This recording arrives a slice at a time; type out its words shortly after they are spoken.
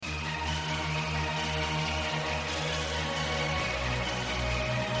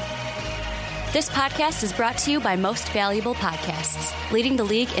This podcast is brought to you by Most Valuable Podcasts, leading the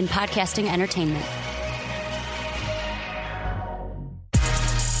league in podcasting entertainment.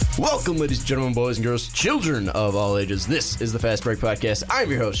 Welcome, ladies and gentlemen, boys and girls, children of all ages. This is the Fast Break Podcast. I'm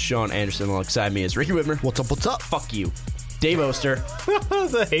your host, Sean Anderson. Alongside me is Ricky Whitmer. What's up, what's up? Fuck you. Dave Oster.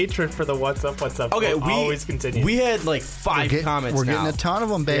 The hatred for the what's up Okay, will always continue. We had like five comments We're now. getting a ton of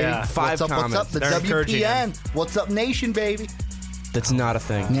them, baby. Yeah. Five what's up, comments. What's up? The They're encouraging WPN. What's up, Nation, baby? That's not a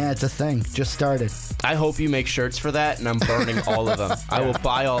thing. Yeah, it's a thing. Just started. I hope you make shirts for that, and I'm burning all of them. I will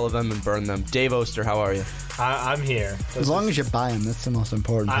buy all of them and burn them. Dave Oster, how are you? I'm here. As long as you buy them, that's the most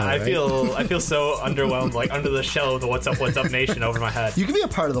important part, I right? feel so underwhelmed, like under the shell of the What's Up Nation over my head. You can be a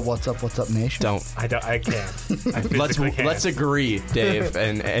part of the What's Up Nation. Don't. I can't. I physically can't. Let's agree, Dave,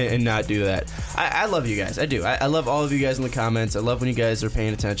 and not do that. I love you guys. I do. I love all of you guys in the comments. I love when you guys are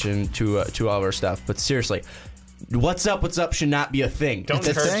paying attention to all of our stuff. But seriously, What's up should not be a thing. Don't It's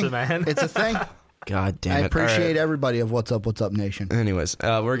a curse thing. the man. It's a thing. God damn it. I appreciate All right. everybody of What's Up Nation. Anyways,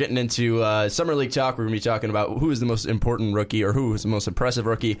 we're getting into Summer League talk. We're going to be talking about who is the most important rookie or who is the most impressive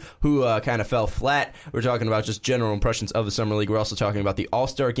rookie, who kind of fell flat. We're talking about just general impressions of the Summer League. We're also talking about the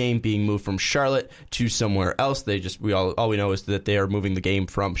All-Star game being moved from Charlotte to somewhere else. All we know is that they are moving the game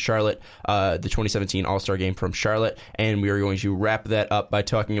from Charlotte, the 2017 All-Star game from Charlotte, and we are going to wrap that up by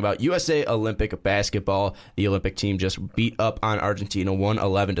talking about USA Olympic basketball. The Olympic team just beat up on Argentina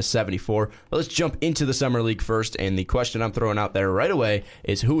 111-74. But let's jump into the Summer League first, and the question I'm throwing out there right away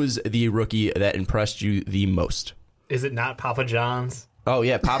is, who is the rookie that impressed you the most? Is it not Papa John's? Oh,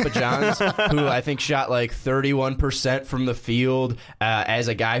 yeah, Papa John's, who I think shot like 31% from the field as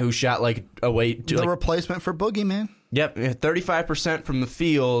a guy who shot like away to The like, replacement for Boogie, man. yep, 35% from the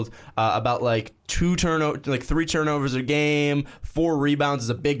field, about like 3 turnovers a game, 4 rebounds as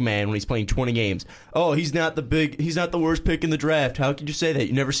a big man when he's playing 20 games. Oh, he's not the worst pick in the draft. How could you say that?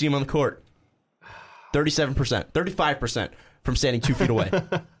 You never see him on the court. 37%, 35% from standing 2 feet away.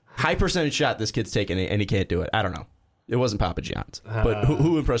 High percentage shot this kid's taking, and he can't do it. I don't know. It wasn't Papa John's. But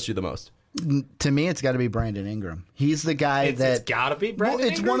who impressed you the most? To me, it's got to be Brandon Ingram. He's the guy It's gotta be Brandon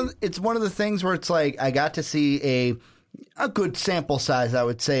Ingram? It's one of the things where it's like I got to see a good sample size, I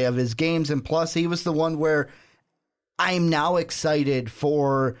would say, of his games, and plus he was the one where I'm now excited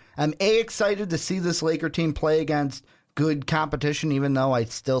excited to see this Laker team play against good competition, even though I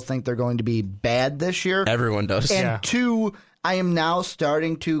still think they're going to be bad this year. Everyone does. And Yeah. 2, I am now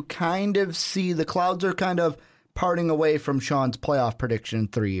starting to kind of see the clouds are kind of parting away from Sean's playoff prediction in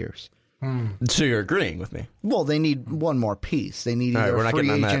 3 years. So you're agreeing with me. Well, they need one more piece. They need All right, either we're a not free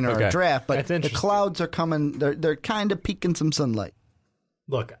getting on agent that. or Okay. a draft, but That's the interesting. clouds are coming. They're kind of peeking some sunlight.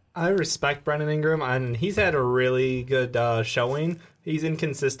 Look, I respect Brandon Ingram, and he's had a really good showing. He's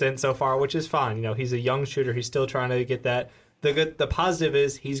inconsistent so far, which is fine. You know, he's a young shooter. He's still trying to get that. The positive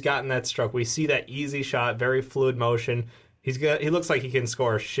is he's gotten that stroke. We see that easy shot, very fluid motion. He looks like he can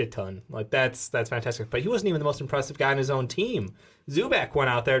score a shit ton. Like that's fantastic. But he wasn't even the most impressive guy on his own team. Zubac went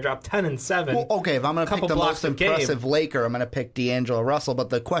out there, dropped 10 and 7. Well, okay, if I'm going to pick Couple the blocks most a game. impressive Laker, I'm going to pick D'Angelo Russell. But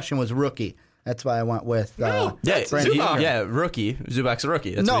the question was rookie. That's why I went with No, Yeah, Brandon Zubac. rookie. Zubac's a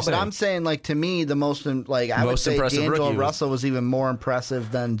rookie. That's no, what he's but saying. I'm saying, like, to me, the most, I would Most say impressive D'Angelo rookie was- Russell was even more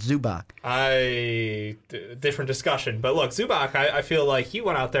impressive than Zubac. Different discussion. But look, Zubac, I feel like he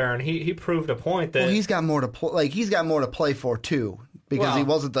went out there and he proved a point that Well, he's got more to play. Like, he's got more to play for too, because Well- he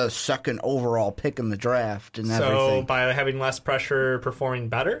wasn't the second overall pick in the draft and so everything. by having less pressure, performing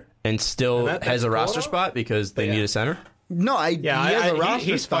better. and still And that's has a cool roster enough? spot because they Yeah. need a center. No, he has a roster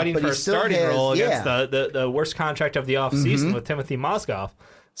he's spot, fighting but for he a still starting has, role against yeah. the worst contract of the offseason with Timothy Mozgov.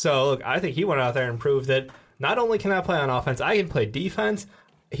 So, look, I think he went out there and proved that not only can I play on offense, I can play defense.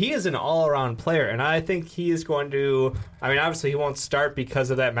 He is an all-around player, and I think he is going to... I mean, obviously, he won't start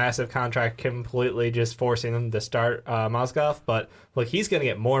because of that massive contract completely just forcing him to start Mozgov, but, look, he's going to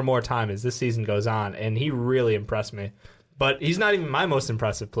get more and more time as this season goes on, and he really impressed me. But he's not even my most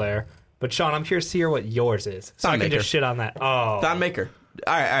impressive player. But, Sean, I'm curious to hear what yours is, so Thon I can Maker. just shit on that. Oh. Thon Maker.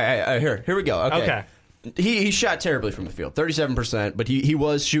 All right, here we go. Okay. He shot terribly from the field, 37%, but he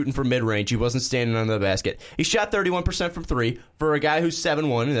was shooting from mid-range. He wasn't standing under the basket. He shot 31% from 3 for a guy who's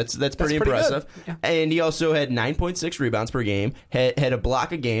 7'1". That's pretty pretty impressive. good. Yeah. And he also had 9.6 rebounds per game, had a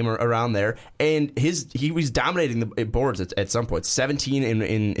block a game or around there, and he was dominating the boards at some point. 17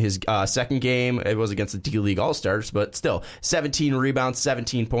 in his second game. It was against the D-League All-Stars, but still 17 rebounds,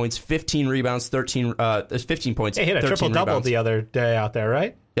 17 points, 15 rebounds, 15 points. He hit a 13 triple-double rebounds. the other day out there,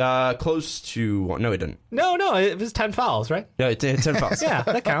 right? Close to no, he didn't. No, it was 10 fouls, right? Yeah, he had 10 fouls. Yeah,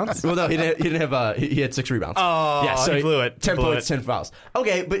 that counts. Well, no, he didn't have. He had 6 rebounds. Oh, yeah, so he blew it. 10 points, 10 fouls.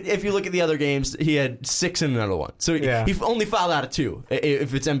 Okay, but if you look at the other games, he had 6 in another one. So he only fouled out of 2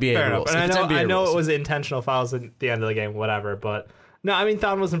 if it's NBA Fair rules. And I know rules. it was intentional fouls at the end of the game, whatever, but. No, I mean,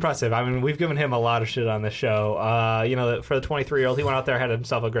 Thon was impressive. I mean, we've given him a lot of shit on this show. For the 23-year-old, he went out there, had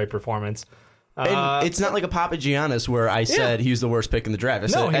himself a great performance. And it's not like a Papagiannis where I said he was the worst pick in the draft.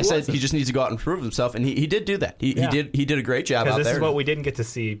 I said he just needs to go out and prove himself, and he did do that. He did a great job out there. Because this is what we didn't get to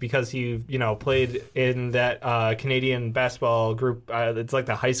see because he played in that Canadian basketball group. It's like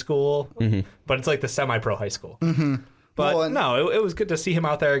the high school, but it's like the semi-pro high school. Mm-hmm. But it was good to see him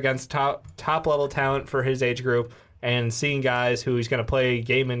out there against top level talent for his age group. And seeing guys who he's going to play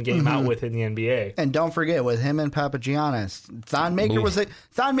game in, game out with in the NBA. And don't forget, with him and Papagiannis, Thon Maker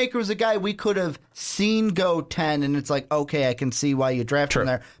was a guy we could have seen go 10, and it's like, okay, I can see why you drafted him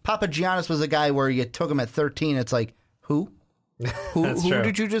there. Papagiannis was a guy where you took him at 13. It's like, who? Who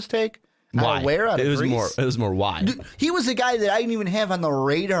did you just take? Why? Where? Out of Greece? It was more why. Dude, he was a guy that I didn't even have on the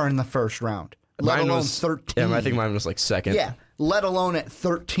radar in the first round, let alone 13. Yeah, I think mine was like second. Yeah. Let alone at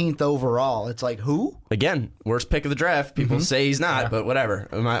 13th overall. It's like, who? Again, worst pick of the draft. People say he's not, but whatever.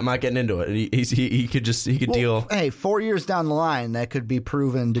 I'm not getting into it. He could deal. Hey, 4 years down the line, that could be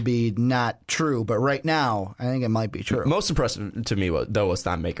proven to be not true. But right now, I think it might be true. Most impressive to me, though, was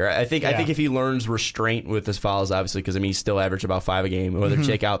Thon Maker. I think if he learns restraint with his fouls, obviously, because he still averaged about 5 a game. Whether you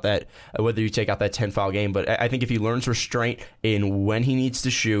take out that 10 foul game, but I think if he learns restraint in when he needs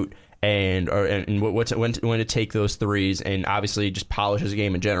to shoot. And when to take those threes, and obviously just polish his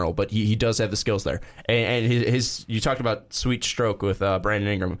game in general. But he does have the skills there. And his you talked about sweet stroke with Brandon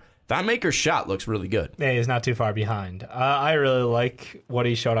Ingram. Thon Maker's shot looks really good. Yeah, he's not too far behind. I really like what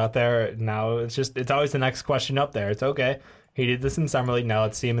he showed out there. Now it's always the next question up there. It's okay. He did this in Summer League. Now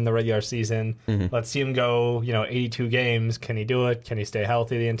let's see him in the regular season. Let's see him go 82 games. Can he do it? Can he stay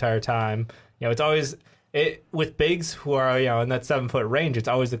healthy the entire time? It's always. With bigs who are in that 7-foot range, it's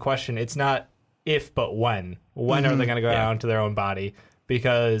always the question. It's not if, but when. When are they going to go down to their own body?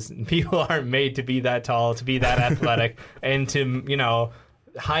 Because people aren't made to be that tall, to be that athletic, and to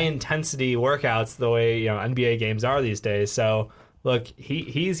high intensity workouts the way NBA games are these days. So look,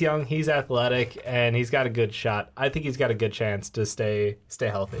 he's young, he's athletic, and he's got a good shot. I think he's got a good chance to stay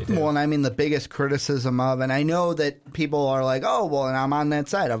healthy, too. Well, and I mean, the biggest criticism of, and I know that people are like, oh, well, and I'm on that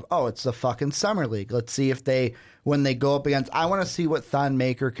side of, it's the fucking Summer League. Let's see if when they go up against, I want to see what Thon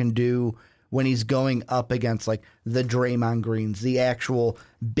Maker can do when he's going up against, like, the Draymond Greens, the actual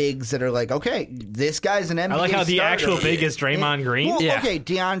bigs that are like, okay, this guy's an NBA I like how the starter. actual big is Draymond Green. Well, okay,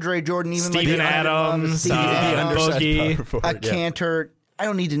 DeAndre Jordan, even Steven like Adams, Boogie. Cantor. I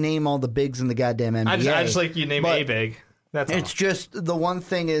don't need to name all the bigs in the goddamn NBA. I just like you name a big. That's it's all. Just the one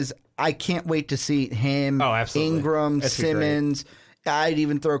thing is I can't wait to see him, Ingram, Simmons. I'd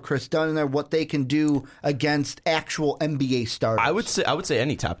even throw Chris Dunn in there. What they can do against actual NBA starters. I would say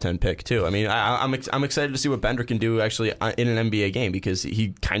any top 10 pick too. I mean, I'm excited to see what Bender can do actually in an NBA game because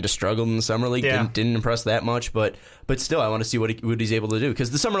he kind of struggled in the Summer League. Didn't impress that much, but still, I want to see what he's able to do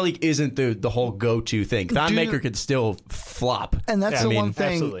because the Summer League isn't the whole go-to thing. Thon Maker could still flop, and that's one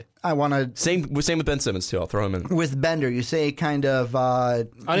thing. Absolutely. I want to same with Ben Simmons too. I'll throw him in with Bender. You say kind of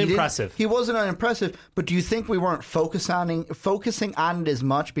unimpressive. He wasn't unimpressive, but do you think we weren't focusing on it as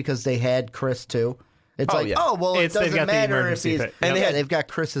much because they had Chris too? It's it doesn't matter if he's they've got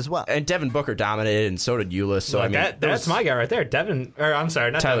Chris as well. And Devin Booker dominated, and so did Ulis. So that's my guy right there, Devin. Or I'm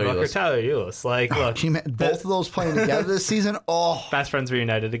sorry, not Tyler Devin Booker, Tyler Ulis. Like, look, both of those playing together this season. Oh, best friends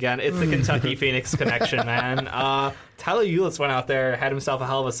reunited again. It's the Kentucky Phoenix connection, man. Tyler Ulis went out there, had himself a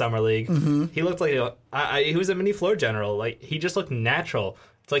hell of a Summer League. He looked like he was a mini floor general. Like he just looked natural.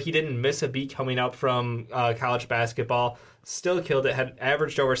 It's like he didn't miss a beat coming up from college basketball. Still killed it, had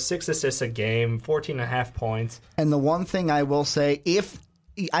averaged over 6 assists a game, 14.5 points. And the one thing I will say, if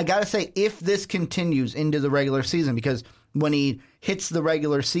this continues into the regular season, because when he hits the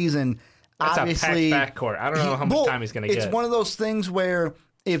regular season, that's obviously a packed backcourt. I don't know how much time he's going to get. It's one of those things where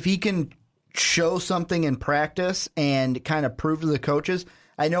if he can show something in practice and kind of prove to the coaches.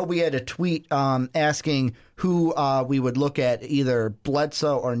 I know we had a tweet asking who we would look at, either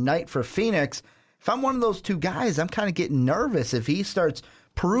Bledsoe or Knight for Phoenix. If I'm one of those two guys, I'm kind of getting nervous if he starts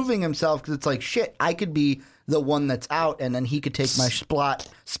proving himself because it's like, shit, I could be the one that's out, and then he could take my spot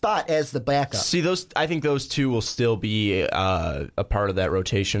as the backup. See, I think those two will still be a part of that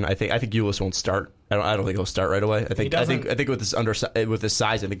rotation. I think Ulis won't start. I don't think he'll start right away. I think with this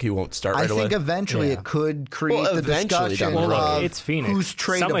size, I think he won't start right away. I think eventually it could create the discussion of it's Phoenix. Who's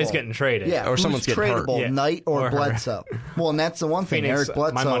tradable. Somebody's getting traded. Yeah, or someone's getting tradable, hurt. Knight or Bledsoe. Well, and that's the one thing. Phoenix, Eric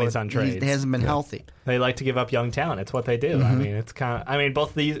Bledsoe, my money's on trades. He hasn't been healthy. They like to give up young talent. It's what they do. I mean, it's kind of. I mean,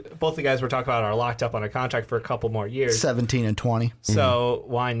 both the guys we're talking about are locked up on a contract for a couple more years. 17 and 20. So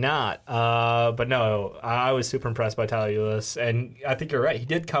why not? But no, I was super impressed by Tyler Ulis, and I think you're right. He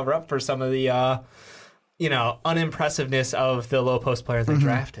did cover up for some of the, unimpressiveness of the low post players they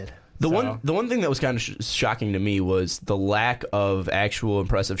drafted. The one thing that was kind of shocking to me was the lack of actual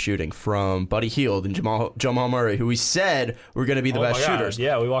impressive shooting from Buddy Hield and Jamal Murray, who we said were going to be the best shooters.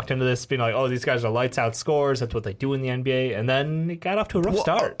 Yeah, we walked into this being like, oh, these guys are lights out scorers. That's what they do in the NBA. And then it got off to a rough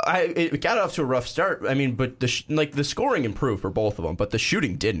start. It got off to a rough start. I mean, but the scoring improved for both of them, but the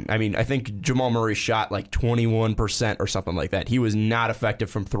shooting didn't. I mean, I think Jamal Murray shot like 21% or something like that. He was not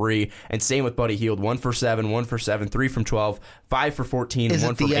effective from 3, and same with Buddy Hield. 1 for 7, 1 for 7, 3 from 12, 5 for 14,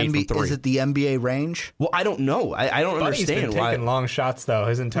 1 for 8 from 3. Is it the NBA range? Well, I don't know. I don't understand been why. Taking long shots though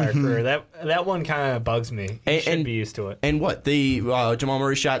his entire career. That one kind of bugs me. He should be used to it. And what Jamal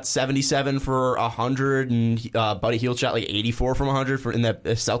Murray shot 77 for 100, and Buddy Hield shot like 84 from 100 in that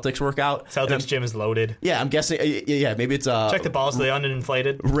Celtics workout. Celtics gym is loaded. Yeah, I'm guessing. Yeah, maybe it's check the balls. Are they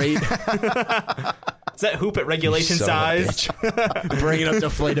uninflated? Rate. Is that hoop at regulation size? Bringing up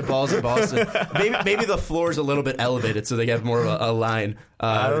deflated balls in Boston. Maybe the floor is a little bit elevated, so they have more of a line.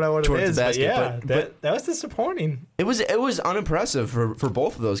 I don't know what it is, the basket, but that was disappointing. It was unimpressive for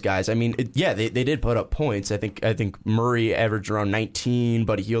both of those guys. I mean, they did put up points. I think Murray averaged around 19,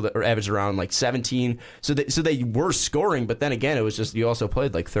 Buddy Hield averaged around like 17. So they were scoring, but then again, it was just you also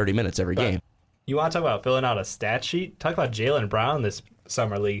played like 30 minutes every game. You want to talk about filling out a stat sheet? Talk about Jaylen Brown this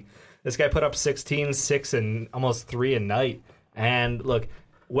summer league. This guy put up 16, 6, and almost 3 a night. And look,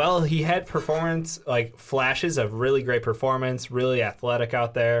 well, he had flashes of really great performance, really athletic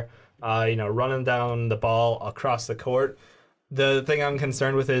out there, running down the ball across the court. The thing I'm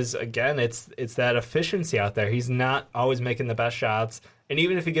concerned with is, again, it's that efficiency out there. He's not always making the best shots. And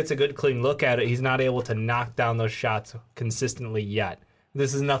even if he gets a good, clean look at it, he's not able to knock down those shots consistently yet.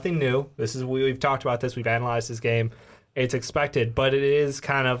 This is nothing new. We've talked about this. We've analyzed this game. It's expected, but it is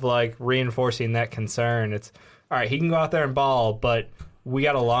kind of like reinforcing that concern. It's, all right, he can go out there and ball, but we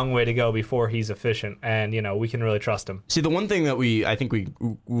got a long way to go before he's efficient, and we can really trust him. See, the one thing that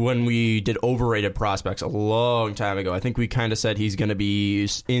when we did overrated prospects a long time ago, I think we kind of said he's going to be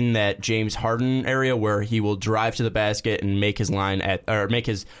in that James Harden area where he will drive to the basket and make his money at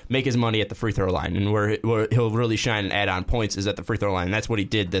the free throw line, and where he'll really shine and add on points is at the free throw line. And that's what he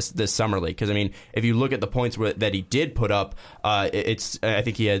did this summer league. Because I mean, if you look at the points that he did put up, I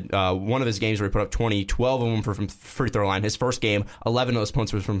think he had one of his games where he put up 20, 12 of them from free throw line. His first game, 11 of those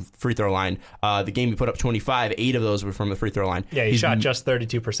points was from free throw line. The game he put up 25, 8 of those were from the free throw line. Yeah, he shot just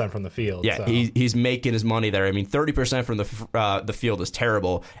 32% from the field. Yeah, so. He's making his money there. I mean, 30% from the field is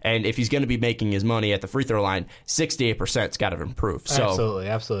terrible, and if he's going to be making his money at the free throw line, 68%'s got to improve. So,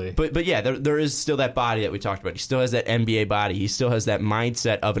 absolutely. But yeah, there is still that body that we talked about. He still has that NBA body. He still has that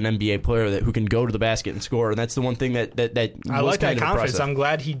mindset of an NBA player who can go to the basket and score, and that's the one thing that I like that confidence. Impressive. I'm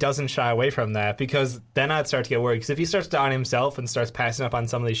glad he doesn't shy away from that, because then I'd start to get worried. Because if he starts doubting himself and starts passing up on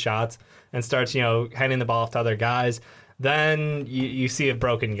some of these shots and starts, handing the ball off to other guys, then you see a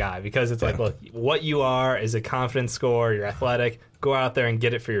broken guy, because it's like, look, what you are is a confident scorer. You're athletic. Go out there and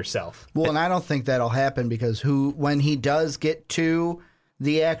get it for yourself. Well, and I don't think that'll happen, because when he does get to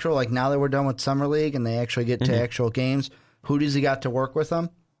the actual, like now that we're done with Summer League and they actually get to actual games, who does he got to work with him?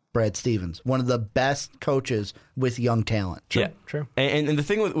 Brad Stevens, one of the best coaches with young talent. True. Yeah, true. And the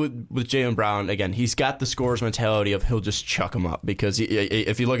thing with Jaylen Brown, again, he's got the scorer's mentality of he'll just chuck him up, because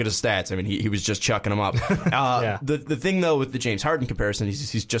if you look at his stats, I mean, he was just chucking him up. The thing, though, with the James Harden comparison,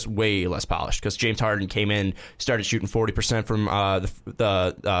 he's just way less polished, because James Harden came in, started shooting 40% from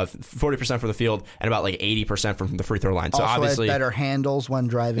 40% from the field and about like 80% from the free throw line. So also obviously has better handles when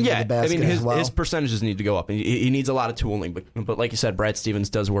driving to the basket. I mean, as well. His percentages need to go up. He needs a lot of tooling, but like you said, Brad Stevens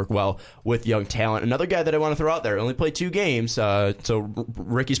does work well with young talent. Another guy that I want to throw out there, only played 2 games, so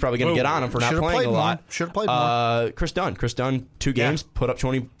Ricky's probably going to get on him for not playing a lot. Should have played more. Chris Dunn, 2 games, put up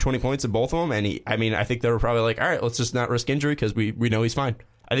 20 points in both of them, and I think they were probably like, all right, let's just not risk injury because we know he's fine.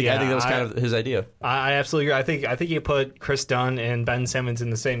 I think that was kind of his idea. I absolutely agree. I think you put Chris Dunn and Ben Simmons in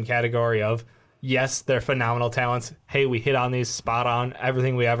the same category of, yes, they're phenomenal talents. Hey, we hit on these spot on,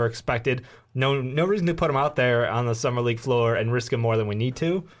 everything we ever expected. No reason to put them out there on the Summer League floor and risk them more than we need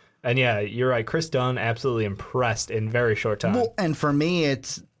to. And yeah, you're right. Chris Dunn absolutely impressed in very short time. Well, and for me,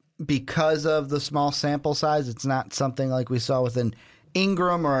 it's because of the small sample size. It's not something like we saw with an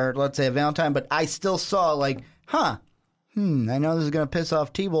Ingram or let's say a Valentine, but I still saw like, I know this is going to piss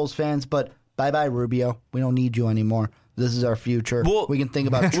off T-Wolves fans, but bye-bye, Rubio. We don't need you anymore. This is our future. Well, we can think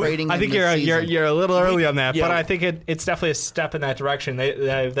about trading him I think this season. you're a little early on that, Yeah. but I think it's definitely a step in that direction. They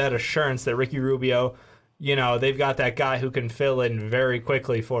have that assurance that Ricky Rubio, they've got that guy who can fill in very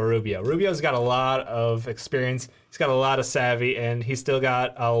quickly for Rubio. Rubio's got a lot of experience. He's got a lot of savvy, and he's still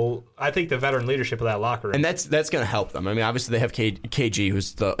got, I think, the veteran leadership of that locker room. And that's going to help them. I mean, obviously they have KG,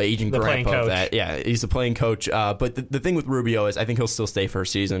 who's the aging playing grandpa of coach. that. Yeah, he's the playing coach. But the thing with Rubio is I think he'll still stay for a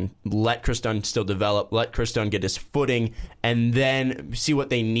season. Let Chris Dunn still develop. Let Chris Dunn get his footing, and then see what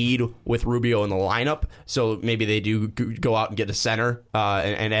they need with Rubio in the lineup. So maybe they do go out and get a center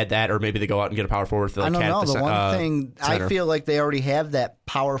and add that, or maybe they go out and get a power forward. For I don't know. The one thing, center. I feel like they already have that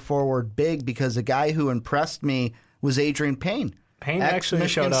power forward big because the guy who impressed me was Adrian Payne. Payne Ex- actually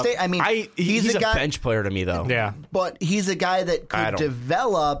Michigan showed up. State. I mean, he's a a guy, bench player to me, though. Yeah. but he's a guy that I could don't-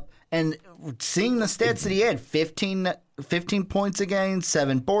 develop. And seeing the stats that he had, 15 points a game,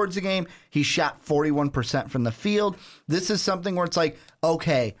 7 boards a game. He shot 41% from the field. This is something where it's like,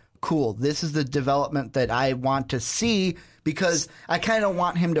 okay, cool. This is the development that I want to see because I kind of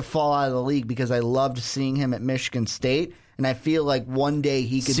want him to fall out of the league because I loved seeing him at Michigan State. And I feel like one day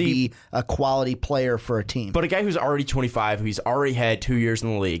he could be a quality player for a team. But a guy who's already 25, who's already had 2 years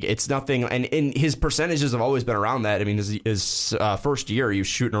in the league, it's nothing. And his percentages have always been around that. I mean, his first year, he was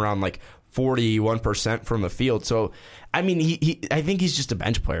shooting around like 41% from the field. So, I mean, I think he's just a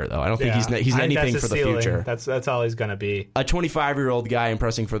bench player, though. I don't think he's I think anything that's for the his ceiling. future. That's all he's going to be. A 25-year-old guy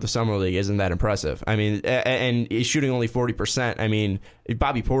impressing for the summer league isn't that impressive. I mean, and he's shooting only 40%. I mean,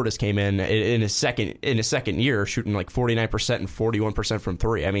 Bobby Portis came in his second year shooting like 49% and 41% from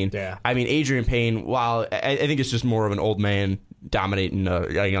three. I mean, Adrian Payne, while I think it's just more of an old man dominating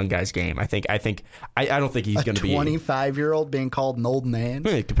a young guy's game. I don't think he's going to be 25-year-old being called an old man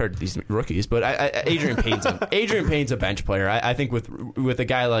compared to these rookies. But Adrian Payne's a bench player. I think with a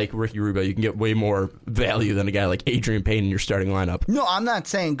guy like Ricky Rubio, you can get way more value than a guy like Adrian Payne in your starting lineup. No, I'm not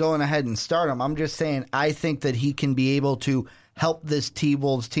saying going ahead and start him. I'm just saying I think that he can be able to help this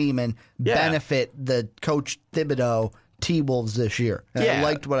T-Wolves team and benefit the Coach Thibodeau T-Wolves this year. And I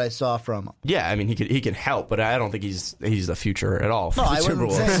liked what I saw from him. Yeah, I mean he can help, but I don't think he's the future at all. For No, the I Timberwolves.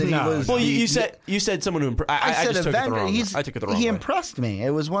 wouldn't say that he was. Well, you said someone who I said just took it the Avenger. wrong. I took it the wrong He way. impressed me.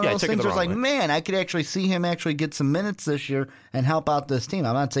 It was one of I those took it things the where it's like, wrong way. man, I could actually see him actually get some minutes this year and help out this team.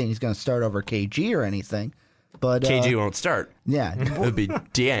 I'm not saying he's going to start over KG or anything, but KG won't start. yeah, It would be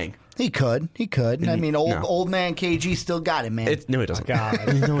Dieng. he could. I mean, No. old man KG still got it, man. No, he doesn't. God.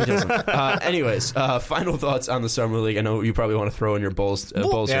 No, he doesn't. Anyways, final thoughts on the summer league. I know you probably want to throw in your Bulls.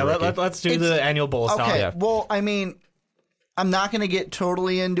 Bulls Yeah, here, Ricky. let's do the annual Bulls talk. Okay, Yeah. well, I mean, I'm not going to get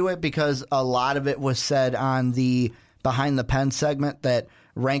totally into it because a lot of it was said on the Behind the Pen segment that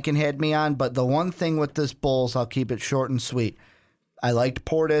Rankin had me on. But the one thing with this Bulls, I'll keep it short and sweet. I liked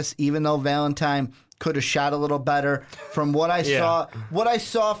Portis, even though Valentine could have shot a little better. From what I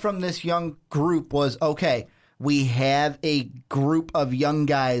saw from this young group was, okay, we have a group of young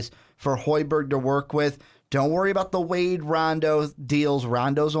guys for Hoiberg to work with. Don't worry about the Wade Rondo deals.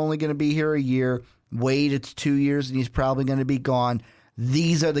 Rondo's only going to be here a year. Wade, it's 2 years, and he's probably going to be gone.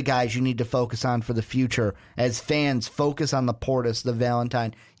 These are the guys you need to focus on for the future. As fans, focus on the Portis, the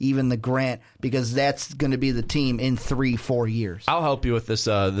Valentine, even the Grant, because that's going to be the team in 3-4 years. I'll help you with this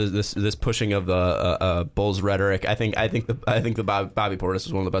this pushing of the Bulls rhetoric. I think the Bobby Portis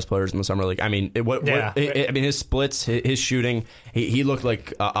is one of the best players in the summer league. I mean, his splits, his shooting, he looked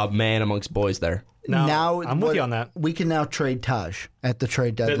like a man amongst boys there. Now, I'm with you on that. We can now trade Taj at the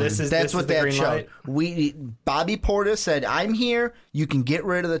trade deadline. That's what the that green showed. light. Bobby Portis said, "I'm here. You can get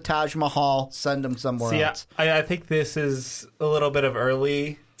rid of the Taj Mahal. Send him somewhere else." I think this is a little bit of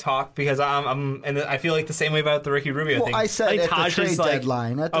early talk because and I feel like the same way about the Ricky Rubio thing. I said think at the Taj trade is like,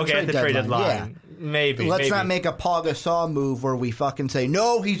 deadline. At the trade deadline. deadline. Maybe. Let's not make a Paul Gasol move where we fucking say,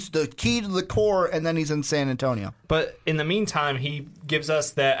 no, he's the key to the core, and then he's in San Antonio. But in the meantime, he gives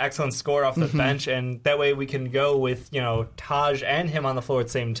us that excellent score off the bench, and that way we can go with Taj and him on the floor at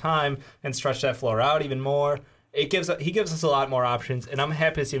the same time and stretch that floor out even more. He gives us a lot more options, and I'm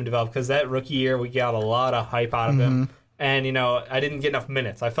happy to see him develop because that rookie year we got a lot of hype out of him, and I didn't get enough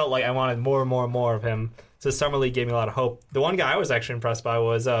minutes. I felt like I wanted more and more and more of him. So Summer League gave me a lot of hope. The one guy I was actually impressed by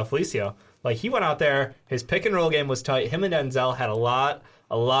was Felicio. Like, he went out there, his pick and roll game was tight. Him and Denzel had a lot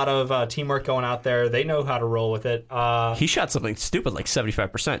of teamwork going out there. They know how to roll with it. He shot something stupid like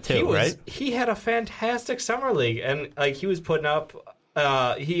 75% too, right? He had a fantastic summer league, and like he was putting up.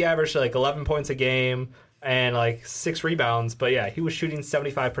 He averaged like 11 points a game and like 6 rebounds. But yeah, he was shooting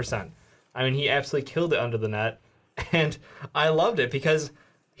 75%. I mean, he absolutely killed it under the net. And I loved it because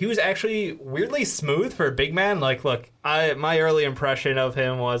he was actually weirdly smooth for a big man. Like, look, my early impression of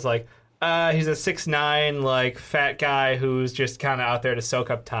him was like, he's a 6'9", like, fat guy who's just kind of out there to soak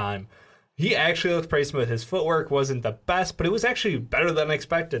up time. He actually looked pretty smooth. His footwork wasn't the best, but it was actually better than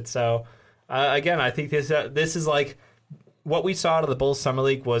expected. So, again, I think this is like what we saw out of the Bulls Summer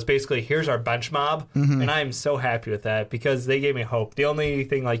League was basically, here's our bench mob, and I am so happy with that because they gave me hope. The only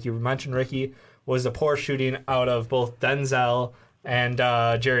thing, like you mentioned, Ricky, was the poor shooting out of both Denzel and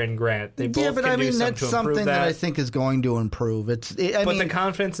Jerian Grant. They both but can I mean, do that's something that I think is going to improve. But the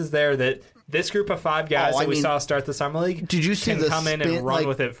confidence is there that this group of 5 guys we saw start the Summer League did you see can come in and run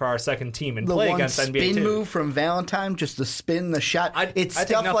with it for our second team and play against NBA The too. spin move from Valentine, just to spin the shot. It's I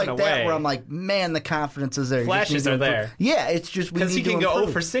stuff like away. that where I'm like, man, the confidence is there. Flashes are there. Yeah, it's just because he can go 0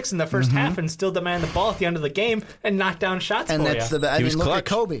 for 6 in the first half and still demand the ball at the end of the game and knock down shots and for that's you. I mean, look at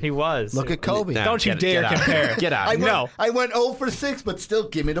Kobe. He was. Look at Kobe. Don't you dare compare. Get out. I went 0 for 6, but still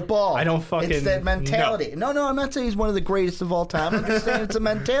give me the ball. I don't fucking... It's that mentality. No, I'm not saying he's one of the greatest of all time. I'm just saying it's a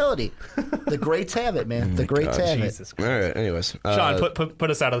mentality. The greats have it, man. The greats have Jesus it. Christ. All right. Anyways, Sean,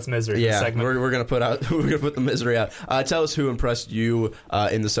 put us out of this misery. Yeah, this segment. we're gonna put the misery out. Tell us who impressed you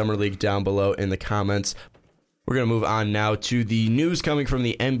in the Summer League down below in the comments. We're going to move on now to the news coming from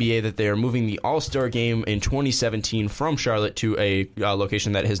the NBA that they are moving the All-Star Game in 2017 from Charlotte to a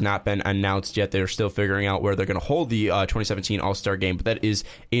location that has not been announced yet. They're still figuring out where they're going to hold the 2017 All-Star Game, but that is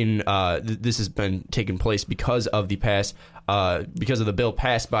in this has been taking place because of the bill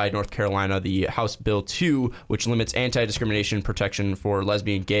passed by North Carolina, the House Bill 2, which limits anti-discrimination protection for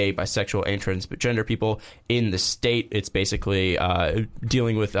lesbian, gay, bisexual, and transgender people in the state. It's basically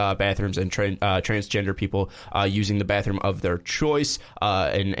dealing with bathrooms and transgender people using the bathroom of their choice,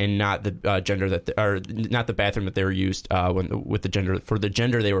 and not the gender not the bathroom that they were used with the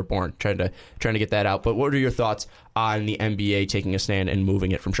gender they were born. Trying to get that out. But what are your thoughts on the NBA taking a stand and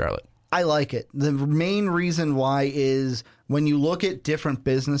moving it from Charlotte? I like it. The main reason why is when you look at different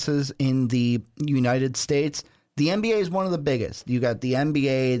businesses in the United States, the NBA is one of the biggest. You got the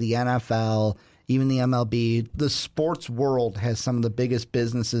NBA, the NFL, even the MLB. The sports world has some of the biggest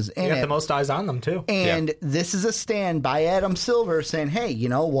businesses in it. You got the most eyes on them, too. And this is a stand by Adam Silver saying, hey, you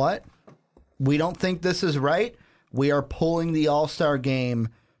know what? We don't think this is right. We are pulling the All-Star Game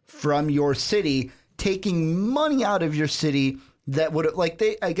from your city, taking money out of your city that would, like,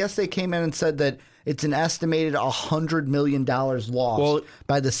 I guess they came in and said that it's an estimated $100 million lost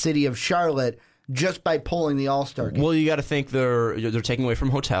by the city of Charlotte just by pulling the All-Star Game. Well, you got to think they're taking away from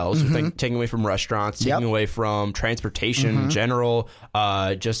hotels, taking away from restaurants, taking away from transportation in general.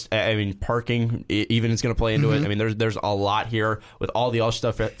 Parking even is going to play into it. I mean, there's a lot here with all the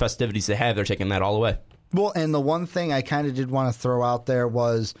All-Star festivities they have. They're taking that all away. Well, and the one thing I kind of did want to throw out there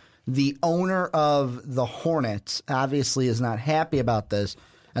was the owner of the Hornets obviously is not happy about this.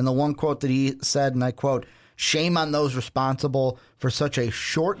 And the one quote that he said, and I quote, "Shame on those responsible for such a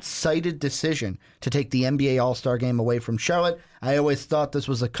short-sighted decision to take the NBA All-Star Game away from Charlotte. I always thought this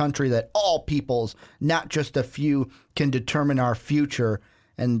was a country that all peoples, not just a few, can determine our future."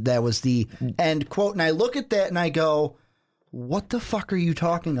 And that was the end quote. And I look at that and I go, what the fuck are you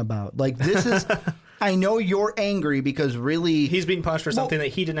talking about? Like, this is... I know you're angry because really... He's being punished for something that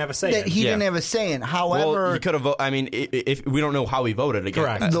he didn't have a say in. He didn't have a say in. However... he could have... I mean, if we don't know how he voted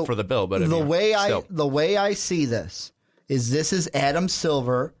again for the bill, but... The way I see this is Adam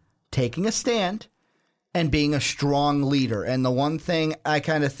Silver taking a stand and being a strong leader. And the one thing I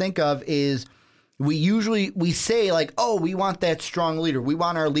kind of think of is we say, like, oh, we want that strong leader. We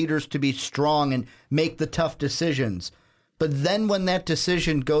want our leaders to be strong and make the tough decisions. But then when that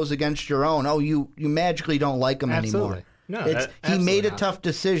decision goes against your own, you magically don't like him anymore. No, he made a tough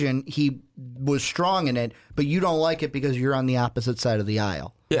decision. He was strong in it, but you don't like it because you're on the opposite side of the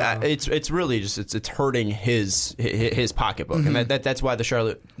aisle. Yeah, it's really just it's hurting his pocketbook, and that's why the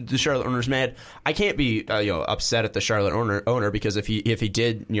Charlotte owner's mad. I can't be upset at the Charlotte owner because if he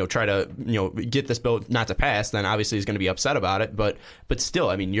did try to get this bill not to pass, then obviously he's going to be upset about it. But still,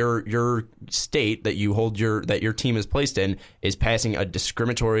 I mean, your state that you hold that your team is placed in is passing a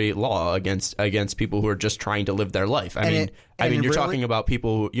discriminatory law against people who are just trying to live their life. You're talking about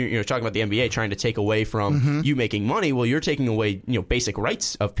people. You're talking about the NBA trying to take away from you making money. Well, you're taking away basic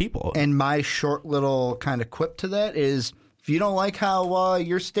rights of people. And my short little kind of quip to that is, if you don't like how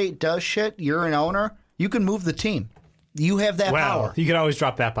your state does shit, you're an owner, you can move the team. You have that power. You can always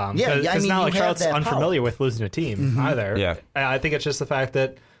drop that bomb. Yeah, it's not like Charlotte's unfamiliar power with losing a team either. Yeah, I think it's just the fact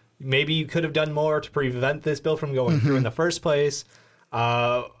that maybe you could have done more to prevent this bill from going through in the first place.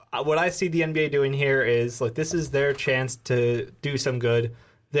 What I see the NBA doing here is, like, this is their chance to do some good.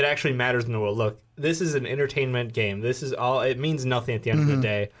 that actually matters in the world. Look, this is an entertainment game. This is all. It means nothing at the end of the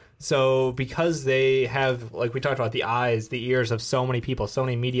day. So because they have, like we talked about, the eyes, the ears of so many people, so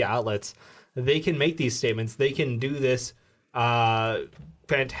many media outlets, they can make these statements. They can do this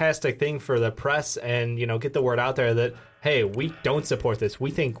fantastic thing for the press and, get the word out there that, hey, we don't support this. We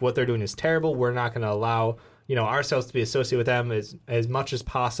think what they're doing is terrible. We're not going to allow, ourselves to be associated with them as much as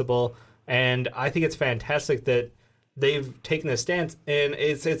possible. And I think it's fantastic that they've taken this stance, and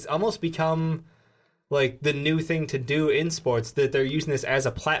it's almost become like the new thing to do in sports, that they're using this as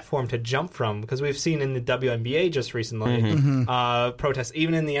a platform to jump from, because we've seen in the WNBA just recently protests,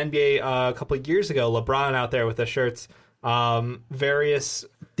 even in the NBA a couple of years ago, LeBron out there with the shirts, various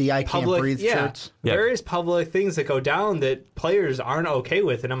the I Can't Breathe shirts. Various public things that go down that players aren't okay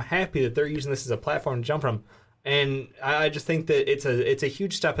with, and I'm happy that they're using this as a platform to jump from. And I just think that it's a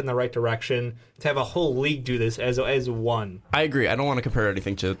huge step in the right direction to have a whole league do this as one. I agree. I don't want to compare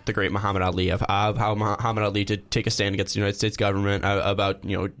anything to the great Muhammad Ali, of how Muhammad Ali did take a stand against the United States government about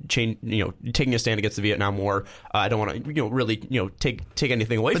taking a stand against the Vietnam War. I don't want to really take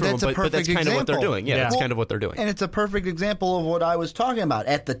anything away from them, but that's kind of what they're doing. Yeah, that's kind of what they're doing. And it's a perfect example of what I was talking about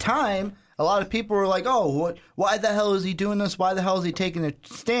at the time. A lot of people were like, "Oh, why the hell is he doing this? Why the hell is he taking a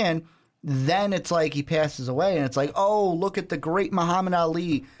stand?" Then it's like he passes away, and it's like, oh, look at the great Muhammad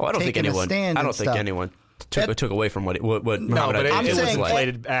Ali taking a stand. I don't think anyone took away from what Muhammad Ali I'm was saying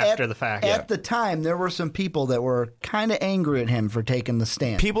like. after the fact. At the time, there were some people that were kind of angry at him for taking the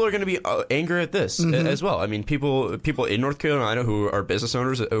stand. People are going to be angry at this as well. I mean, people in North Carolina who are business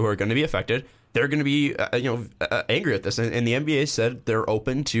owners who are going to be affected, they're going to be angry at this. And the NBA said they're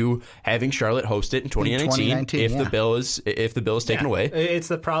open to having Charlotte host it in 2019 if the bill is taken away. It's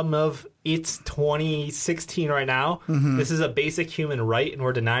the problem of it's 2016 right now. This is a basic human right, and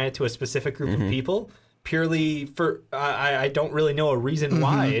we're denying it to a specific group of people. Purely for, I don't really know a reason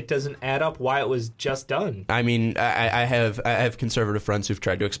why. It doesn't add up why it was just done. I mean, I have conservative friends who've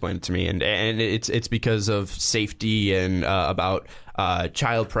tried to explain it to me, and it's because of safety and about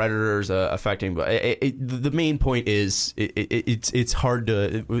child predators affecting. But the main point is it's hard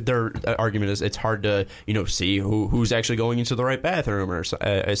to. Their argument is it's hard to see who's actually going into the right bathroom or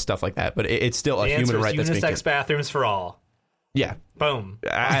stuff like that. But it's still a human right that's being unisex bathrooms for all. Yeah. Boom. The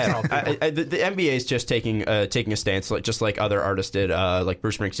NBA is just taking a stance, just like other artists did. Like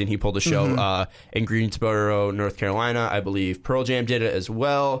Bruce Springsteen, he pulled a show in Greensboro, North Carolina. I believe Pearl Jam did it as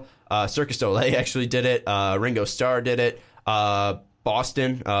well. Circus du Soleil actually did it. Ringo Starr did it.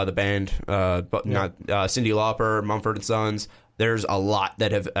 Boston, the band, not Cyndi Lauper, Mumford & Sons. There's a lot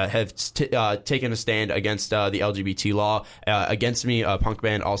that have taken a stand against the LGBT law. Against Me, a punk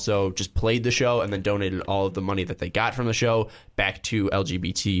band, also just played the show and then donated all of the money that they got from the show back to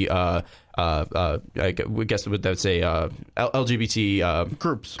LGBT. I guess what that would say LGBT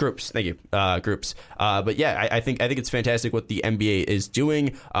groups. Thank you, groups. But yeah, I think it's fantastic what the NBA is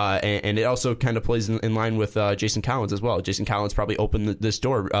doing, and it also kind of plays in line with Jason Collins as well. Jason Collins probably opened this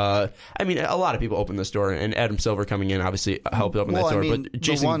door. I mean, a lot of people opened this door, and Adam Silver coming in obviously helped open that door. But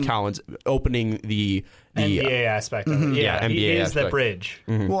Jason Collins opening the NBA aspect of it. Yeah, NBA he is aspect. the bridge.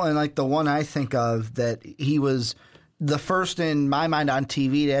 Well, and like the one I think of that he was the first in my mind on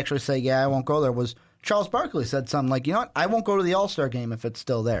TV to actually say, yeah, I won't go there, was Charles Barkley said something like, you know what, I won't go to the All-Star game if it's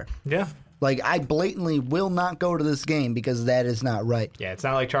still there. Yeah. Like, I blatantly will not go to this game because that is not right. Yeah, it's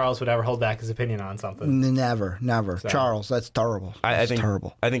not like Charles would ever hold back his opinion on something. Never. So. Charles, that's terrible. I think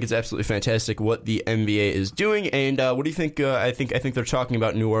terrible. I think it's absolutely fantastic what the NBA is doing. And what do you think? I think they're talking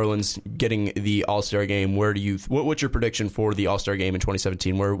about New Orleans getting the All-Star game. What's your prediction for the All-Star game in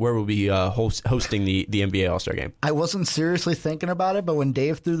 2017? Where will be hosting the NBA All-Star game? I wasn't seriously thinking about it, but when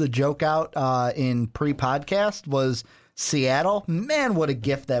Dave threw the joke out in pre-podcast was Seattle, man, what a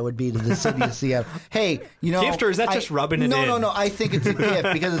gift that would be to the city of Seattle. Hey, gift, or is that just rubbing it in? No. I think it's a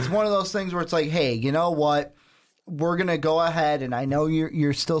gift because it's one of those things where it's like, hey, you know what? We're gonna go ahead, and I know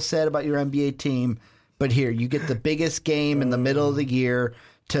you're still sad about your NBA team, but here you get the biggest game in the middle of the year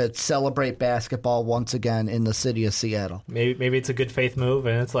to celebrate basketball once again in the city of Seattle. Maybe it's a good faith move,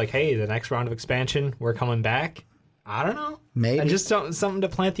 and it's like, hey, the next round of expansion, we're coming back. I don't know. Maybe. And just something to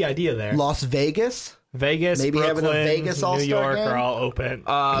plant the idea there. Las Vegas. Maybe Brooklyn, having a Vegas All-Star New York game? are all open.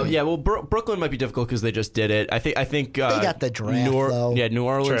 Yeah, well, Brooklyn might be difficult because they just did it. I think they got the draft, though. Yeah, New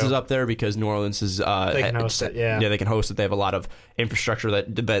Orleans True. is up there because New Orleans is they can host it. Yeah, they can host it. They have a lot of infrastructure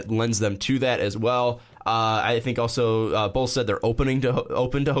that lends them to that as well. I think also both said they're open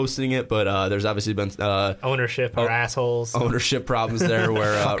to hosting it, but there's obviously been ownership or assholes. Ownership problems there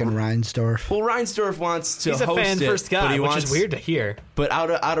where Fucking Reinsdorf. Well, Reinsdorf wants to He's a host fan it, first guy, which is weird to hear. But out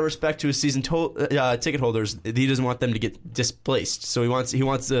of respect to his season ticket holders, he doesn't want them to get displaced. So he wants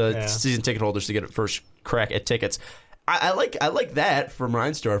season ticket holders to get a first crack at tickets. I like that from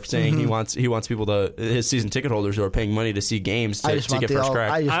Reinsdorf saying he wants people his season ticket holders who are paying money to see games to get first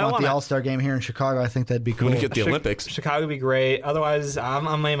crack. I just want the All-Star game here in Chicago. I think that'd be cool. When you get the Olympics, Chicago would be great. Otherwise,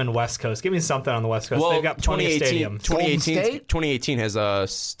 I'm aiming West Coast. Give me something on the West Coast. They've got plenty of stadiums. 2018 has a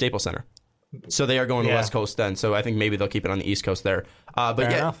Staples Center. So they are going to West Coast then. So I think maybe they'll keep it on the East Coast there. But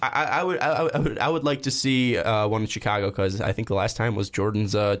Fair yeah, enough. I would like to see one in Chicago because I think the last time was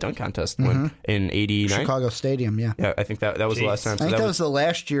Jordan's dunk contest when in '89. Chicago Stadium, yeah. Yeah, I think that was the last time. I think that was the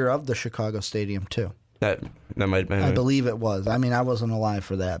last year of the Chicago Stadium too. That might have been. I believe it was. I mean, I wasn't alive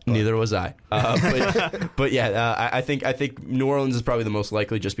for that. But. Neither was I. But yeah, I think New Orleans is probably the most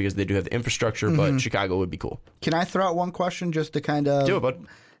likely just because they do have the infrastructure. But Chicago would be cool. Can I throw out one question just to kind of do it, bud?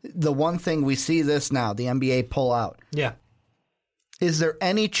 The one thing we see this now, the NBA pull out. Yeah. Is there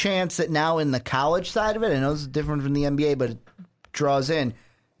any chance that now in the college side of it, I know this is different from the NBA, but it draws in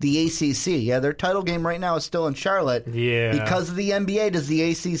the ACC. Yeah, their title game right now is still in Charlotte. Yeah. Because of the NBA, does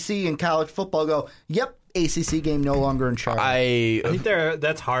the ACC in college football go, yep, ACC game no longer in Charlotte? I think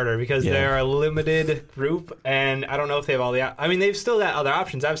that's harder because they're a limited group, and I don't know if they have all the... I mean, they've still got other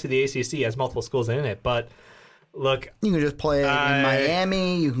options. Obviously, the ACC has multiple schools in it, but... Look, you can just play in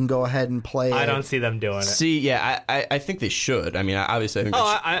Miami. You can go ahead and play. I don't see them doing it. See, yeah, I think they should. I mean, obviously, I think.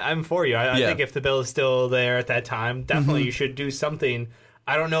 I'm for you. I think if the bill is still there at that time, definitely you should do something.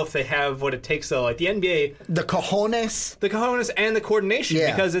 I don't know if they have what it takes though. Like the NBA, the cojones and the coordination,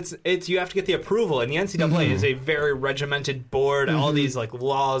 because it's you have to get the approval, and the NCAA is a very regimented board. All these like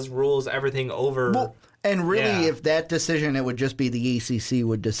laws, rules, everything over. Well, and really, if that decision, it would just be the ACC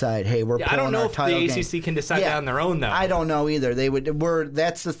would decide, hey, we're pulling I don't know our if title the game. ACC can decide that on their own, though. I don't know either. They would.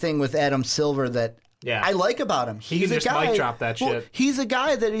 That's the thing with Adam Silver that I like about him. He can just mic drop that shit. He's a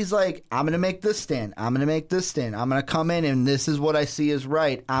guy that he's like, I'm going to make this stand. I'm going to make this stand. I'm going to come in, and this is what I see as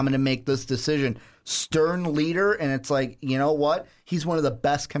right. I'm going to make this decision. Stern leader, and it's like, you know what? He's one of the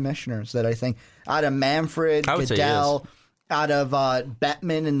best commissioners that I think out of Manfred, Goodell. Out of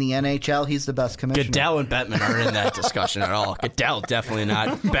Bettman in the NHL, he's the best commissioner. Goodell and Bettman aren't in that discussion at all. Goodell definitely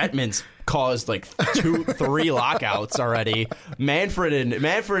not. Bettman's caused like 2-3 lockouts already. Manfred and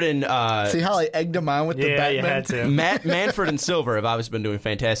see how I egged him on with the Bettman? You had to. Manfred and Silver have obviously been doing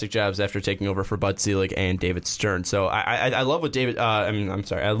fantastic jobs after taking over for Bud Selig and David Stern. So I love what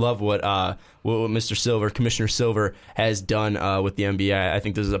I love what Mr. Silver, Commissioner Silver, has done with the NBA. I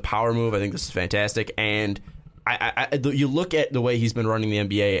think this is a power move. I think this is fantastic, and you look at the way he's been running the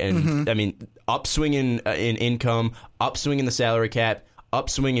NBA, and I mean, upswing in income, upswing in the salary cap,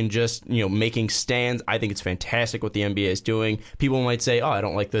 upswing in just making stands. I think it's fantastic what the NBA is doing. People might say, "Oh, I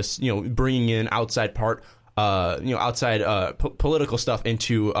don't like this," bringing in outside political stuff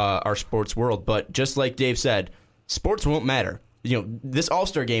into our sports world. But just like Dave said, sports won't matter. This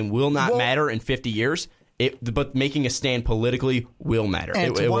All-Star game will not matter in 50 years. But making a stand politically will matter.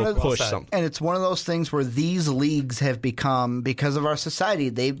 It will push something. And it's one of those things where these leagues have become, because of our society,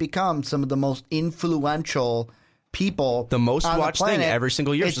 they've become some of the most influential people. The most on watched the planet. thing every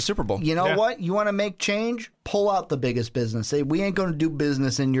single year is the Super Bowl. You know what? You want to make change? Pull out the biggest business. Say, we ain't going to do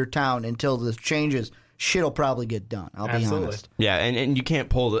business in your town until this changes. Shit'll probably get done. I'll be honest. Yeah, and you can't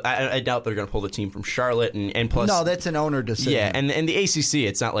pull I doubt they're going to pull the team from Charlotte, and plus... No, that's an owner decision. Yeah, and the ACC,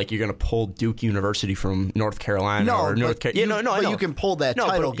 it's not like you're going to pull Duke University from North Carolina or North Carolina. But you can pull that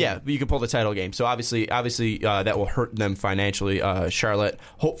title game. Yeah, but you can pull the title game. So obviously that will hurt them financially. Charlotte,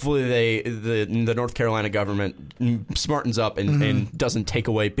 hopefully the North Carolina government smartens up and doesn't take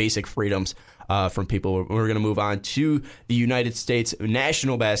away basic freedoms from people. We're going to move on to the United States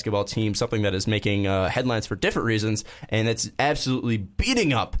national basketball team, something that is making headlines for different reasons, and it's absolutely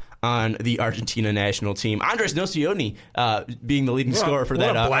beating up on the Argentina national team. Andres Nocioni being the leading scorer for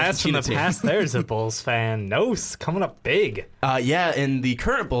that blast Argentina from the past. There's a Bulls fan. Nos coming up big. Yeah, and the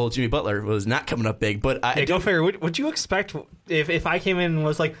current Bull, Jimmy Butler, was not coming up big. But go figure. Would you expect if I came in and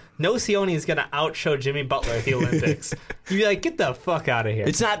was like, Nocioni is going to outshow Jimmy Butler at the Olympics? You'd be like, get the fuck out of here.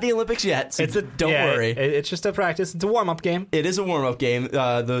 It's not the Olympics yet, so don't worry. It's just a practice. It's a warm-up game. It is a warm-up game.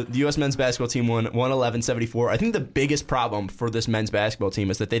 The U.S. men's basketball team won 111-74. I think the biggest problem for this men's basketball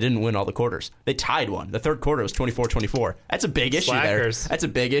team is that they didn't win all the quarters. They tied one. The third quarter was 24-24. That's a big issue there. That's a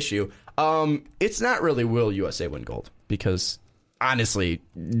big issue. It's not really will USA win gold, because honestly,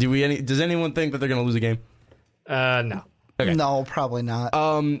 does anyone think that they're going to lose a game? No. Okay. No, probably not.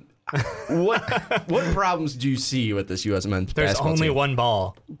 What problems do you see with this U.S. men's There's basketball only team? one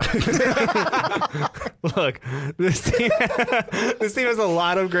ball. Look, this team has a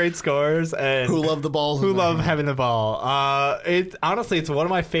lot of great scorers and Who love the balls? who love having the ball. Honestly, it's one of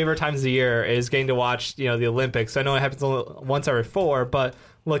my favorite times of the year is getting to watch the Olympics. I know it happens only once every 4, but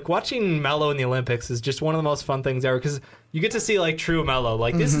look, watching Melo in the Olympics is just one of the most fun things ever because you get to see like true Melo.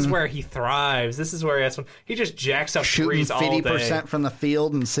 Like this is where he thrives. This is where he has fun. He just jacks up Shooting threes all day. 50% from the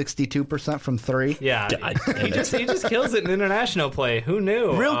field and 62% from 3. Yeah, he just kills it in international play. Who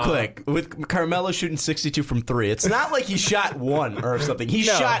knew? Real quick, with Carmelo shooting 62 from 3, it's not like he shot 1 or something. He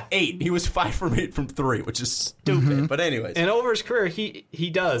shot 8. He was 5 from 8 from 3, which is stupid. But anyways. And over his career, he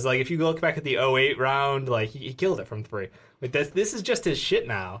does. Like, if you look back at the 08 round, like, he killed it from 3. Like, this is just his shit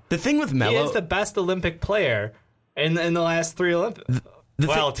now. The thing with Melo... He is the best Olympic player in the last 3 Olympics.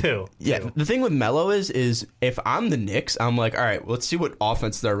 Two. Yeah, the thing with Melo is if I'm the Knicks, I'm like, all right, let's see what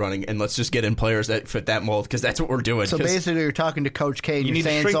offense they're running, and let's just get in players that fit that mold, because that's what we're doing. So basically, you're talking to Coach K, and You you're need to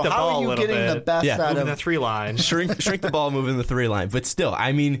saying, shrink so the how ball are a you little getting bit. the best Yeah. out Moving the of... 3 line. shrink the ball, moving the 3 line. But still,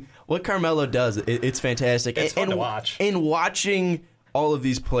 I mean, what Carmelo does, it's fantastic. It's fun to watch. And watching all of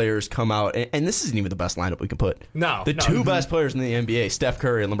these players come out, and this isn't even the best lineup we can put. The two best players in the NBA, Steph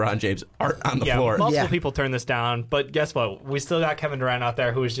Curry and LeBron James, aren't on the floor. Multiple people turn this down, but guess what? We still got Kevin Durant out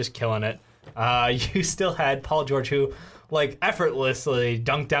there who is just killing it. You still had Paul George who, like, effortlessly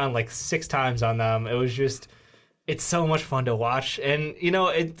dunked down like 6 times on them. It was just, it's so much fun to watch. And, you know,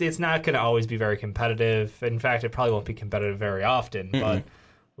 it's not going to always be very competitive. In fact, it probably won't be competitive very often. But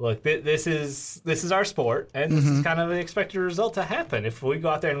look, this is our sport, and this is kind of an expected result to happen. If we go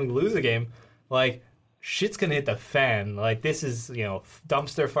out there and we lose a game, like, shit's going to hit the fan. Like, this is,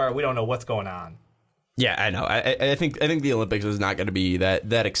 dumpster fire. We don't know what's going on. Yeah, I know. I think the Olympics is not going to be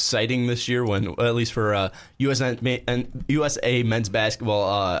that exciting this year. When, at least for USA men's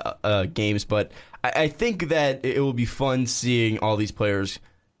basketball games, but I think that it will be fun seeing all these players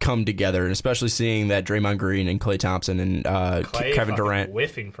come together, and especially seeing that Draymond Green and Klay Thompson and Kevin Durant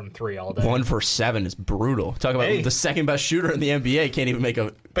whiffing from 3 all day. 1 for 7 is brutal. Talk about the second best shooter in the NBA can't even make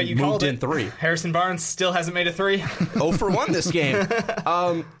a moved in 3. Harrison Barnes still hasn't made a 3. 0 for 1 this game.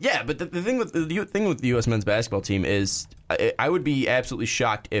 Yeah, but the thing with the U.S. men's basketball team is I would be absolutely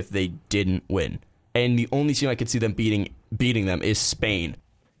shocked if they didn't win, and the only team I could see them beating them is Spain.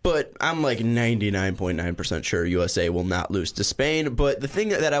 But I'm like 99.9% sure USA will not lose to Spain. But the thing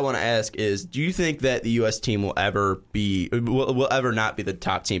that I want to ask is, do you think that the U.S. team will ever not be the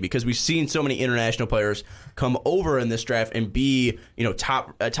top team? Because we've seen so many international players come over in this draft and be,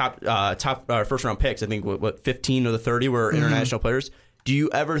 top first round picks. I think what 15 of the 30 were international players. Do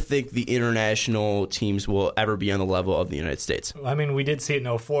you ever think the international teams will ever be on the level of the United States? I mean, we did see it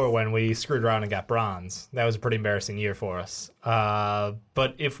in 04 when we screwed around and got bronze. That was a pretty embarrassing year for us.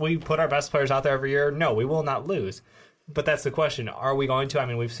 But if we put our best players out there every year, no, we will not lose. But that's the question. Are we going to? I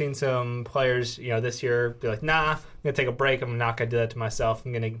mean, we've seen some players, this year be like, nah, I'm going to take a break. I'm not going to do that to myself.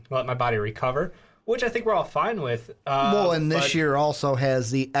 I'm going to let my body recover, which I think we're all fine with. And this year also has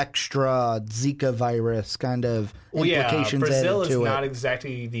the extra Zika virus kind of implications Brazil added to it. is not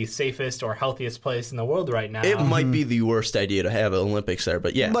exactly the safest or healthiest place in the world right now. It might be the worst idea to have an Olympics there,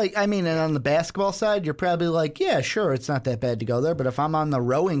 but yeah. And on the basketball side, you're probably like, yeah, sure, it's not that bad to go there. But if I'm on the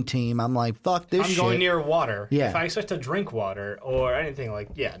rowing team, I'm like, fuck this shit. I'm going near water. Yeah. If I expect to drink water or anything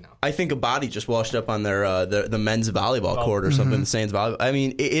no. I think a body just washed up on their the men's volleyball court or something, the Saints volleyball. I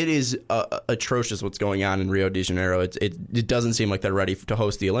mean, it is atrocious what's going on in Rio de Janeiro. It doesn't seem like they're ready to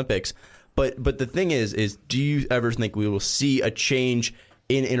host the Olympics. But the thing is do you ever think we will see a change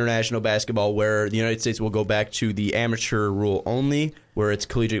in international basketball where the United States will go back to the amateur rule only, where it's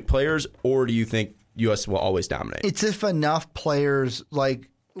collegiate players, or do you think U.S. will always dominate? It's if enough players, like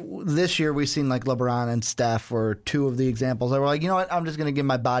this year we've seen like LeBron and Steph were 2 of the examples that were like, you know what, I'm just going to give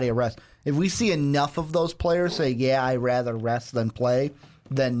my body a rest. If we see enough of those players say, yeah, I'd rather rest than play,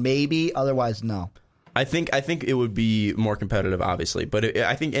 then maybe, otherwise no. I think it would be more competitive, obviously, but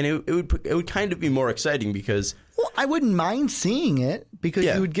it would kind of be more exciting because. Well, I wouldn't mind seeing it because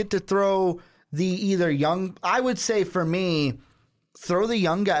you would get to throw the either young. I would say for me, throw the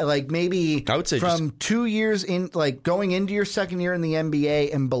young guy, like maybe I would say from 2 years in, like going into your second year in the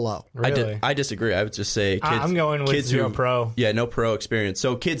NBA and below. Really? I disagree. I would just say kids. I'm going with kids zero pro. Yeah, no pro experience.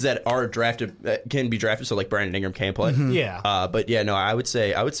 So kids that are drafted can be drafted. So like Brandon Ingram can play. Yeah. But yeah, no, I would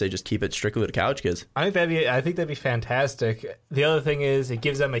say just keep it strictly to college kids. I think that'd be fantastic. The other thing is it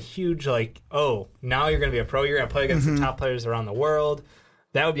gives them a huge now you're going to be a pro. You're going to play against the top players around the world.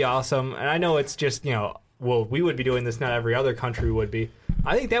 That would be awesome. And I know it's just we would be doing this. Not every other country would be.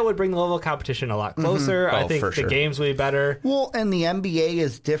 I think that would bring the level of competition a lot closer. I think the games would be better. Well, and the NBA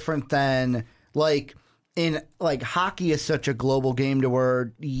is different than hockey is such a global game to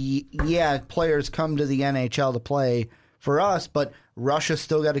where players come to the NHL to play for us, but Russia's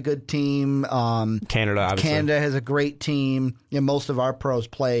still got a good team. Canada, obviously. Canada has a great team. And most of our pros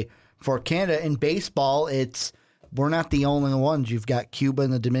play for Canada. In baseball, we're not the only ones. You've got Cuba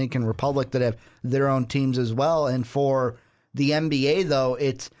and the Dominican Republic that have their own teams as well. And for the NBA, though,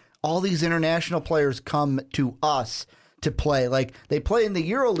 it's all these international players come to us to play. Like, they play in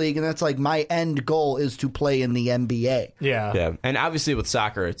the EuroLeague, and that's like my end goal is to play in the NBA. Yeah. And obviously with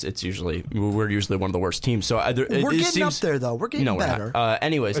soccer, we're usually one of the worst teams. So we're getting up there, though. We're getting better.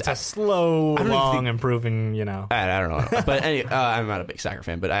 Anyways, it's a slow, long improving. I don't know, but I'm not a big soccer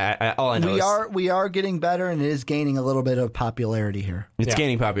fan. But all I know we are getting better, and it is gaining a little bit of popularity here. It's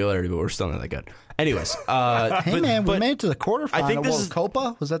gaining popularity, but we're still not that good. Anyways, we made it to the quarterfinal. I think this is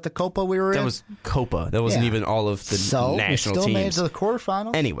Copa. Was that the Copa we were in? That was Copa. That wasn't even all of the national we still teams. Made it to the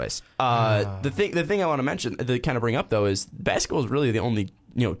quarterfinals. Anyways, the thing I want to mention, to kind of bring up though, is basketball is really the only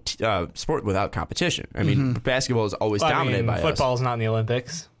sport without competition. I mean, basketball is always dominated by us. Football's not in the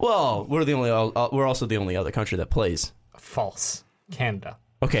Olympics. Well, we're also the only other country that plays. False. Canada.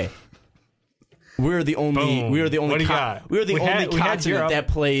 Okay. We're the only continent that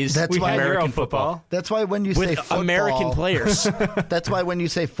plays American football. That's why when you say football, American players. That's why when you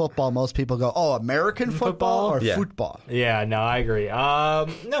say football, most people go, "Oh, American football or football?" Yeah, no, I agree. No,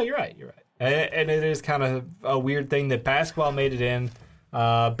 you're right. And it is kind of a weird thing that basketball made it in.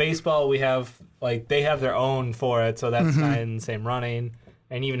 Baseball, we have they have their own for it, so that's not in the same running.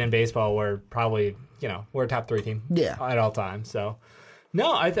 And even in baseball, we're probably we're a top 3 team at all times. So.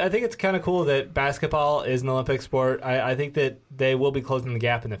 No, I think it's kind of cool that basketball is an Olympic sport. I think that they will be closing the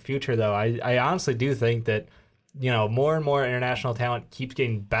gap in the future, though. I honestly do think that, more and more international talent keeps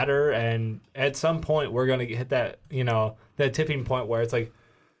getting better, and at some point we're going to hit that, that tipping point where it's like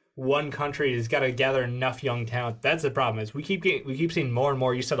one country has got to gather enough young talent. That's the problem is we keep seeing more and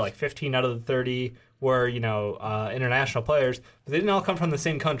more. You said 15 out of the 30 were international players, but they didn't all come from the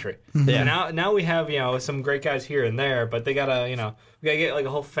same country. Yeah. Now we have some great guys here and there, but they gotta we gotta get a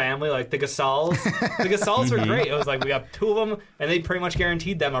whole family like the Gasols. The Gasols were great. It was we got 2 of them, and they pretty much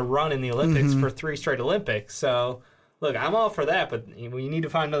guaranteed them a run in the Olympics for 3 straight Olympics. So. Look, I'm all for that, but you need to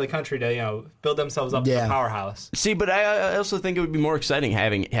find another country to build themselves up as a powerhouse. See, but I also think it would be more exciting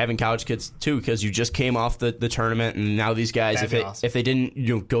having college kids too, because you just came off the tournament, and now these guys, if they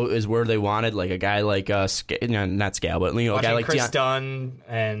didn't go as where they wanted, like a guy like not Scal, but a guy like Chris Dunn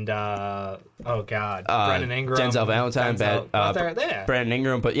and Brandon Ingram, Denzel Valentine, Brandon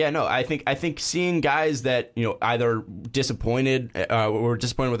Ingram. But I think seeing guys that either disappointed or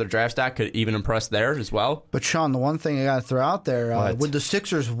disappointed with their draft stock could even impress there as well. But Sean, the one thing I got to throw out there, would the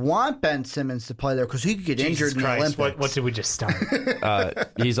Sixers want Ben Simmons to play there because he could get injured in the Olympics? What did we just start?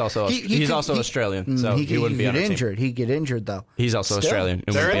 He's also Australian, so he wouldn't be on the team. He'd get injured though. He's also Australian.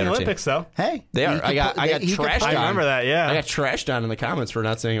 They're in the Olympics though. Hey, they are. I got trashed on. I remember that. Yeah, I got trashed on in the comments for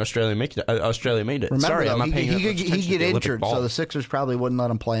not saying Australia made it. Remember, sorry, though, I'm not paying attention to he'd get the injured, ball. so the Sixers probably wouldn't let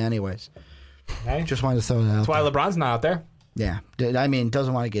him play anyways. Hey. Just wanted to throw that out. That's why LeBron's not out there. Yeah, I mean,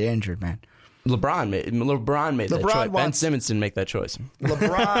 doesn't want to get injured, man. LeBron made that choice. Ben Simmons didn't make that choice.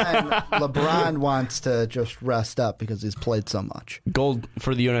 LeBron wants to just rest up because he's played so much. Gold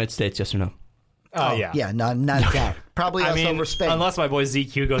for the United States, yes or no? Yeah, not doubt. Probably us over Spain. Unless my boy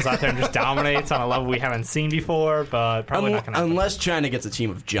ZQ goes out there and just dominates on a level we haven't seen before, but probably not going to. Unless China gets a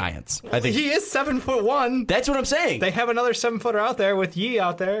team of giants, I think he is 7'1". That's what I'm saying. They have another 7-footer out there with Yi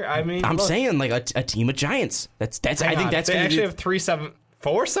out there. I mean, I'm saying like a team of giants. That's. I think that's. They actually have 4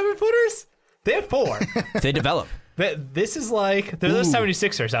 7-footers. They have 4. They develop. This is like they're those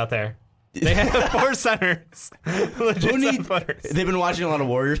 76ers out there. They have 4 centers. Legit 7-footers. They've been watching a lot of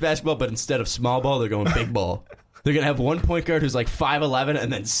Warriors basketball, but instead of small ball, they're going big ball. They're going to have one point guard who's like 5'11"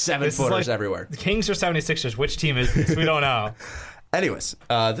 and then 7-footers everywhere. The Kings or 76ers. Which team is this? We don't know. Anyways,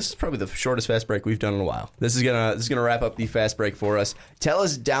 this is probably the shortest fast break we've done in a while. This is gonna wrap up the fast break for us. Tell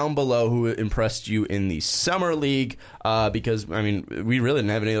us down below who impressed you in the Summer League, because I mean we really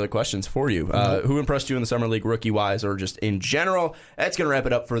didn't have any other questions for you. Who impressed you in the Summer League, rookie wise or just in general? That's gonna wrap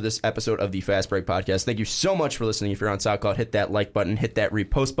it up for this episode of the Fast Break Podcast. Thank you so much for listening. If you're on SoundCloud, hit that like button, hit that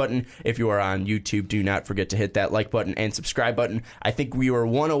repost button. If you are on YouTube, do not forget to hit that like button and subscribe button. I think we were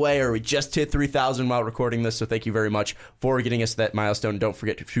 1 away, or we just hit 3,000 while recording this. So thank you very much for getting us that milestone. Don't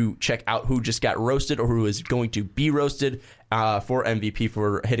forget to check out who just got roasted or who is going to be roasted for MVP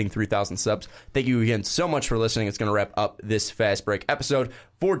for hitting 3,000 subs. Thank you again so much for listening. It's going to wrap up this Fast Break episode.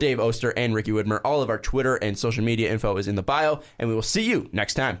 For Dave Oster and Ricky Widmer, all of our Twitter and social media info is in the bio, and we will see you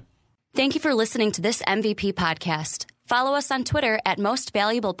next time. Thank you for listening to this MVP podcast. Follow us on Twitter at Most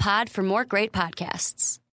Valuable Pod for more great podcasts.